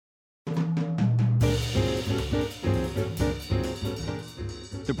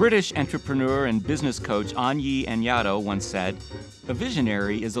The British entrepreneur and business coach Anyi Anyato once said, "A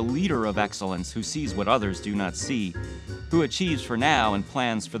visionary is a leader of excellence who sees what others do not see, who achieves for now and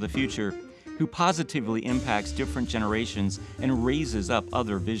plans for the future, who positively impacts different generations and raises up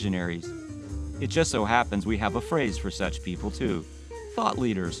other visionaries." It just so happens we have a phrase for such people too: thought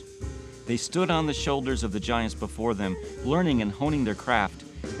leaders. They stood on the shoulders of the giants before them, learning and honing their craft,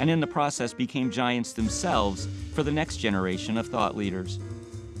 and in the process became giants themselves for the next generation of thought leaders.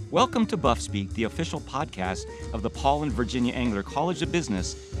 Welcome to BuffSpeak, the official podcast of the Paul and Virginia Engler College of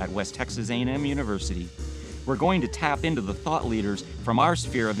Business at West Texas A&M University. We're going to tap into the thought leaders from our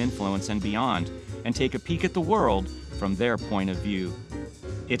sphere of influence and beyond, and take a peek at the world from their point of view.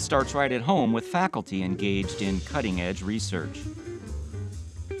 It starts right at home with faculty engaged in cutting-edge research.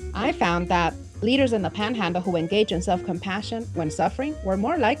 I found that leaders in the Panhandle who engage in self-compassion when suffering were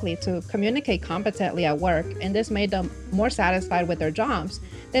more likely to communicate competently at work, and this made them more satisfied with their jobs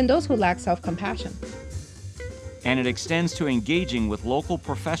than those who lack self-compassion. And it extends to engaging with local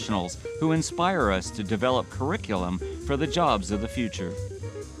professionals who inspire us to develop curriculum for the jobs of the future.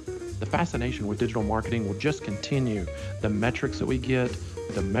 The fascination with digital marketing will just continue. The metrics that we get,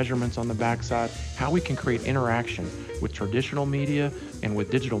 the measurements on the backside, how we can create interaction with traditional media and with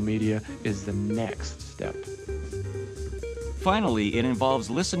digital media is the next step. Finally, it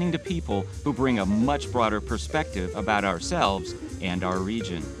involves listening to people who bring a much broader perspective about ourselves and our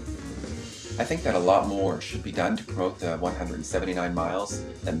region. I think that a lot more should be done to promote the 179 miles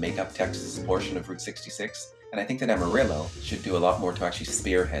that make up Texas' portion of Route 66. And I think that Amarillo should do a lot more to actually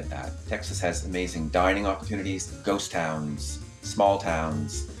spearhead that. Texas has amazing dining opportunities, ghost towns, small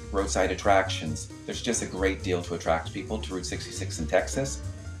towns, roadside attractions. There's just a great deal to attract people to Route 66 in Texas.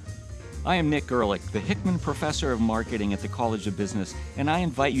 I am Nick Gerlich, the Hickman Professor of Marketing at the College of Business, and I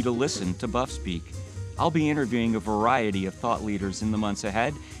invite you to listen to BuffSpeak. I'll be interviewing a variety of thought leaders in the months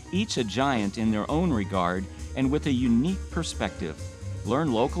ahead, each a giant in their own regard and with a unique perspective.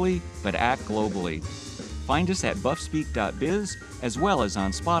 Learn locally, but act globally. Find us at buffspeak.biz as well as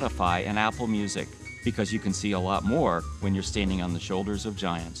on Spotify and Apple Music, because you can see a lot more when you're standing on the shoulders of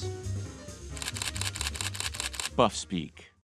giants. BuffSpeak.